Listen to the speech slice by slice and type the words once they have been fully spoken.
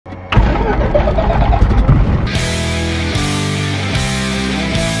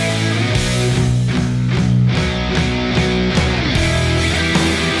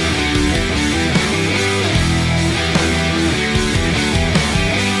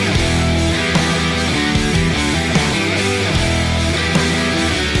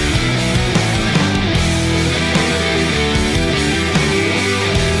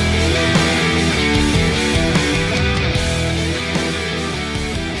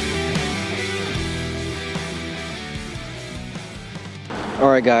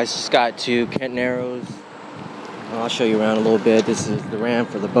Alright guys, just got to Piney Narrows. I'll show you around a little bit. This is the ramp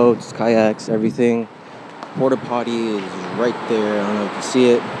for the boats, kayaks, everything. Porta potty is right there. I don't know if you see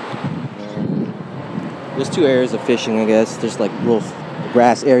it. There's two areas of fishing, I guess. There's like a little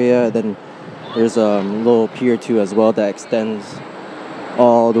grass area, then there's a little pier too as well that extends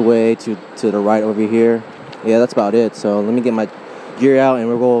all the way to the right over here. Yeah, that's about it. So let me get my gear out and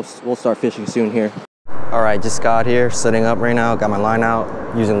we'll start fishing soon here. Alright, just got here, setting up right now, got my line out,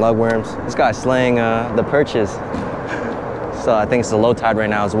 using lugworms. This guy's slaying the perches. So I think it's the low tide right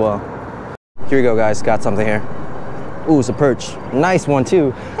now as well. Here we go guys, got something here. Ooh, it's a perch. Nice one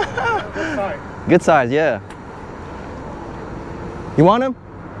too. Good size. Good size, yeah. You want him?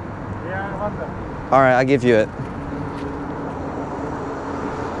 Yeah, I want them. Alright, I'll give you it.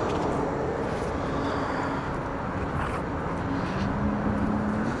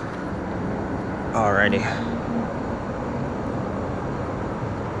 Alrighty.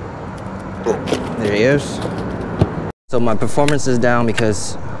 There he is. So my performance is down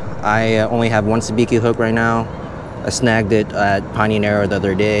because I only have one sabiki hook right now. I snagged it at Piney Narrows the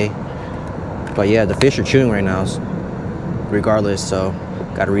other day. But yeah, the fish are chewing right now, regardless, so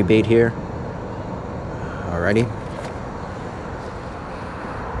got to rebait here. Alrighty.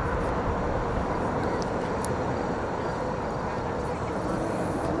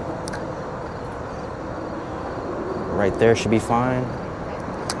 Right there should be fine.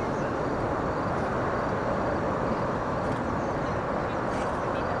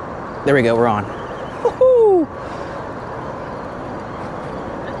 There we go, we're on. Woohoo!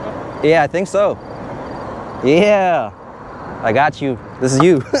 Yeah, I think so. Yeah, I got you. This is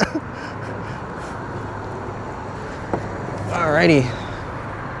you. Alrighty.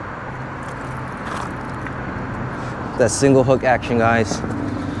 That single hook action, guys.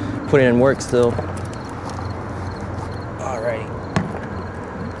 Put it in work still. Alrighty.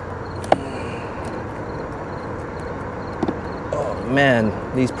 Oh man,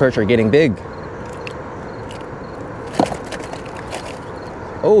 these perch are getting big.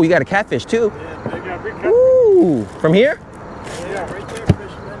 Oh, you got a catfish too. Yeah, they got big catfish. Ooh, from here? Yeah, right there,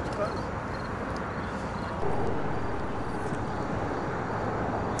 fisherman spot.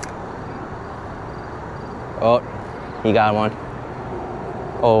 Oh, he got one.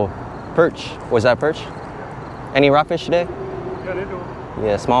 Oh, perch. Was that perch? Any rockfish today? Yeah, they do.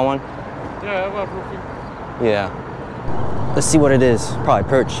 Yeah, small one? Yeah, about roofing. Yeah. Let's see what it is. Probably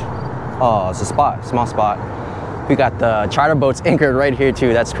perch. Oh, it's a spot, small spot. We got the charter boats anchored right here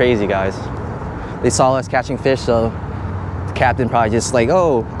too. That's crazy, guys. They saw us catching fish, so the captain probably just like,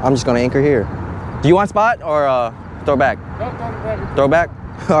 oh, I'm just gonna anchor here. Do you want spot or throw back? No, Throw back?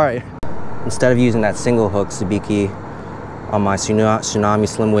 All right. Instead of using that single hook sabiki on my Tsunami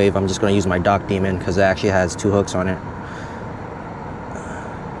Slim Wave, I'm just gonna use my Dock Demon because it actually has 2 hooks on it.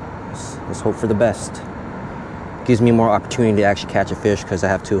 Let's hope for the best. Gives me more opportunity to actually catch a fish because I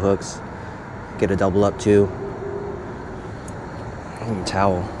have 2 hooks. Get a double up too.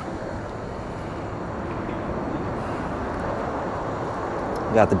 Towel.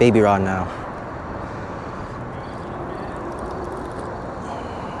 Got the baby rod now.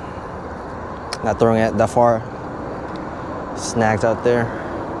 Not throwing it that far. Snags out there.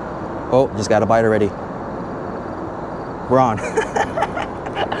 Oh, just got a bite already. We're on.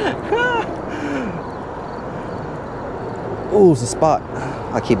 Ooh, it's a spot.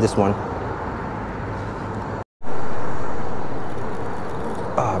 I'll keep this one.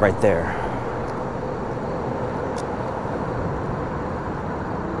 Ah, right there.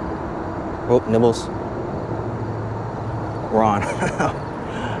 Oh, nibbles. We're on.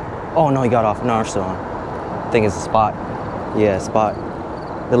 Oh no, he got off. No, we're still on. I think it's a spot. Yeah, spot.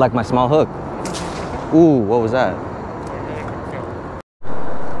 They like my small hook. Ooh, what was that?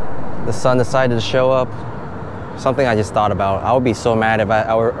 The sun decided to show up. Something I just thought about. I would be so mad if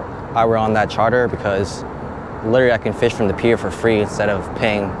I were on that charter because literally I can fish from the pier for free instead of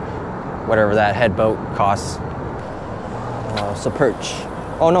paying whatever that head boat costs. It's a perch.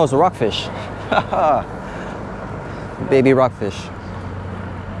 Oh no, it's a rockfish. Baby rockfish.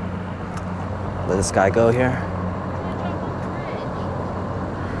 Let this guy go here.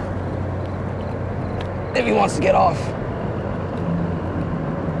 if he wants to get off.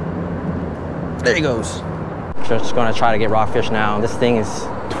 There he goes. Just gonna try to get rockfish now. This thing is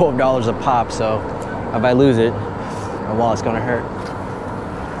 $12 a pop, so if I lose it, my wallet's gonna hurt.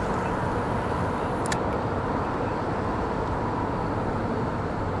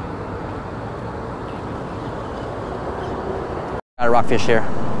 Got a rockfish here.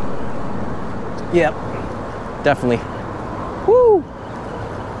 Yep, definitely. Woo!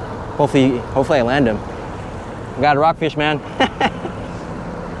 Hopefully I land him. Got a rockfish, man.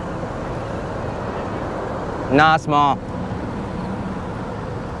 Nah, small.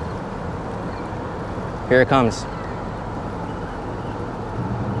 Here it comes.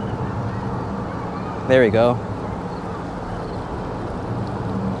 There we go.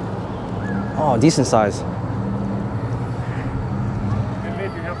 Oh, decent size. It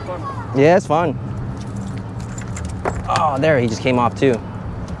made you have fun. Yeah, it's fun. Oh, there, he just came off too.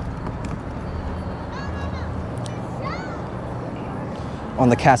 On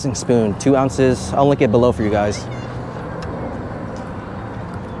the casting spoon, 2 ounces. I'll link it below for you guys.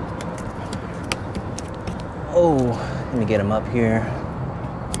 Oh, let me get him up here.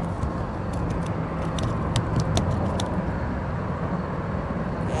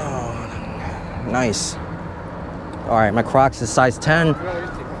 Oh, nice. All right, my Crocs is size 10.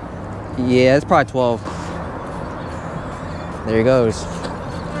 Yeah, it's probably 12. There he goes.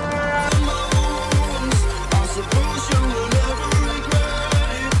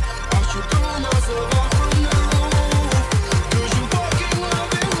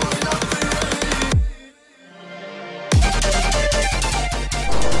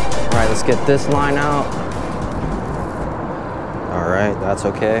 All right, let's get this line out. All right, that's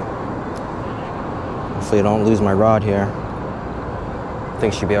okay. Hopefully I don't lose my rod here. I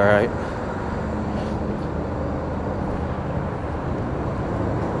think she'll be all right.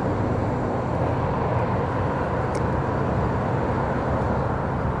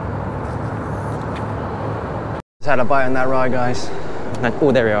 Just had a bite on that rod, guys.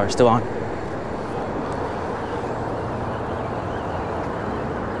 Oh, there we are, still on.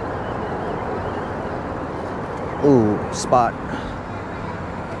 Ooh, spot.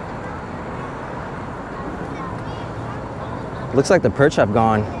 Looks like the perch have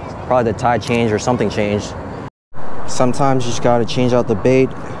gone. Probably the tide changed or something changed. Sometimes you just gotta change out the bait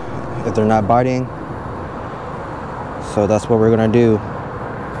if they're not biting. So that's what we're gonna do.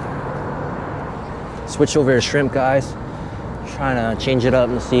 Switch over to shrimp, guys. Trying to change it up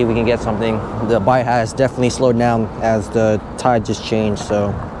and see if we can get something. The bite has definitely slowed down as the tide just changed,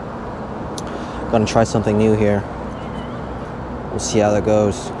 so gonna try something new here. We'll see how that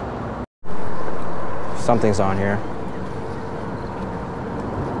goes. Something's on here.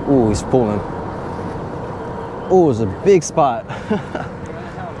 Ooh, he's pulling. Ooh, it's a big spot.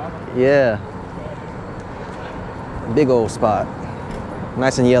 Yeah. Big old spot.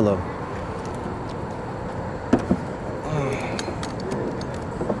 Nice and yellow.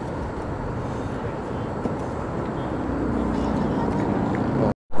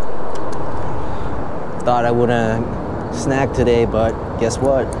 Thought I wouldn't snag today, but guess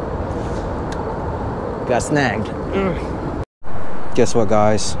what? Got snagged. Guess what,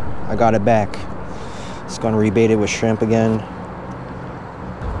 guys? I got it back. It's gonna rebait it with shrimp again.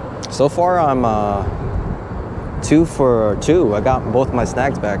 So far, I'm 2 for 2. I got both my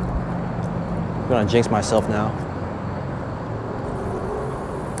snags back. I'm gonna jinx myself now.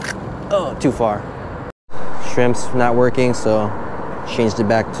 Oh, too far. Shrimp's not working, so changed it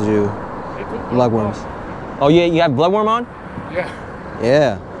back to bloodworms. Oh yeah, you have bloodworm on? Yeah.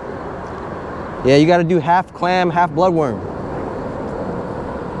 Yeah. Yeah, you gotta do half clam, half bloodworm.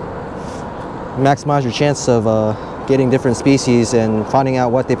 Maximize your chance of getting different species and finding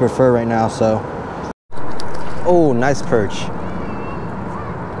out what they prefer right now, so. Oh, nice perch.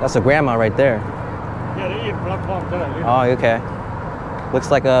 That's a grandma right there. Yeah, they eat platform too. Oh, okay. Looks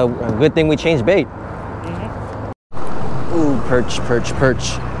like a good thing we changed bait. Ooh, perch, perch,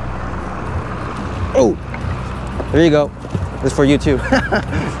 perch. Oh, there you go. This is for you too.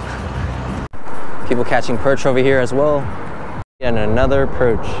 People catching perch over here as well. And another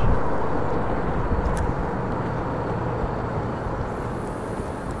perch.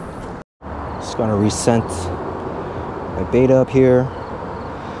 Just gonna rescent my bait up here.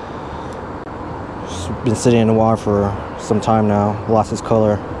 It's been sitting in the water for some time now. Lost its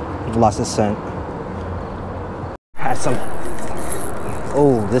color, lost its scent. Had some.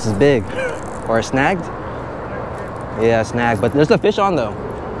 Oh, this is big. Or a snagged? Yeah, snagged. But there's a fish on though.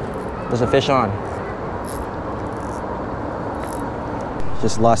 There's a fish on.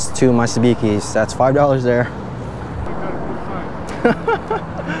 Just lost 2 of my sabikis. That's $5 there.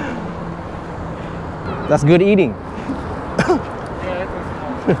 That's good eating. Yeah,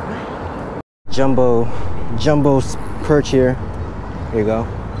 it was Jumbo perch here. Here you go.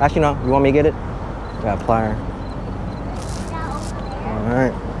 Actually, no. You want me to get it? Got a plier. All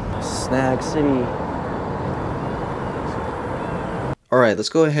right. Snag City. All right, let's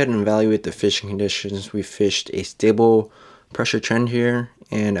go ahead and evaluate the fishing conditions. We fished a stable pressure trend here,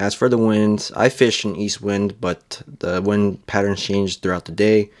 and as for the winds, I fished an east wind, but the wind patterns changed throughout the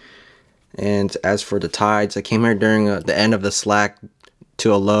day. And as for the tides, I came here during the end of the slack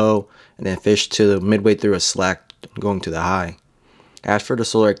to a low, and then fished to the midway through a slack going to the high. As for the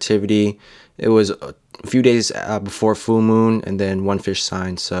solar activity, it was a few days before full moon, and then one fish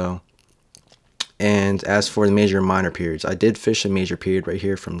sign. And as for the major and minor periods, I did fish a major period right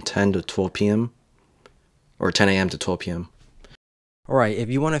here from 10 to 12 p.m. or 10 a.m. to 12 p.m. Alright, if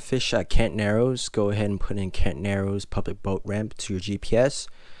you want to fish at Kent Narrows, go ahead and put in Kent Narrows public boat ramp to your GPS.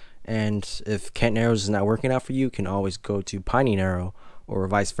 And if Kent Narrows is not working out for you, you can always go to Piney Narrow or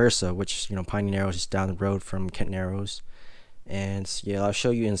vice versa, which, you know, Piney Narrows is down the road from Kent Narrows. And yeah, I'll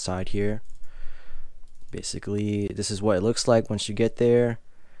show you inside here. Basically, this is what it looks like once you get there.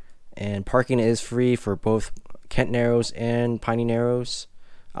 And parking is free for both Kent Narrows and Piney Narrows.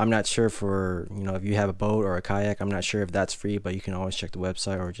 I'm not sure for, you know, if you have a boat or a kayak, I'm not sure if that's free, but you can always check the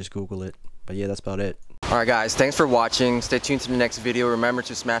website or just Google it. But yeah, that's about it. Alright guys, thanks for watching. Stay tuned to the next video. Remember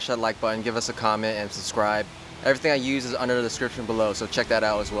to smash that like button, give us a comment, and subscribe. Everything I use is under the description below, so check that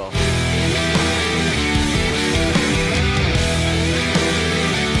out as well.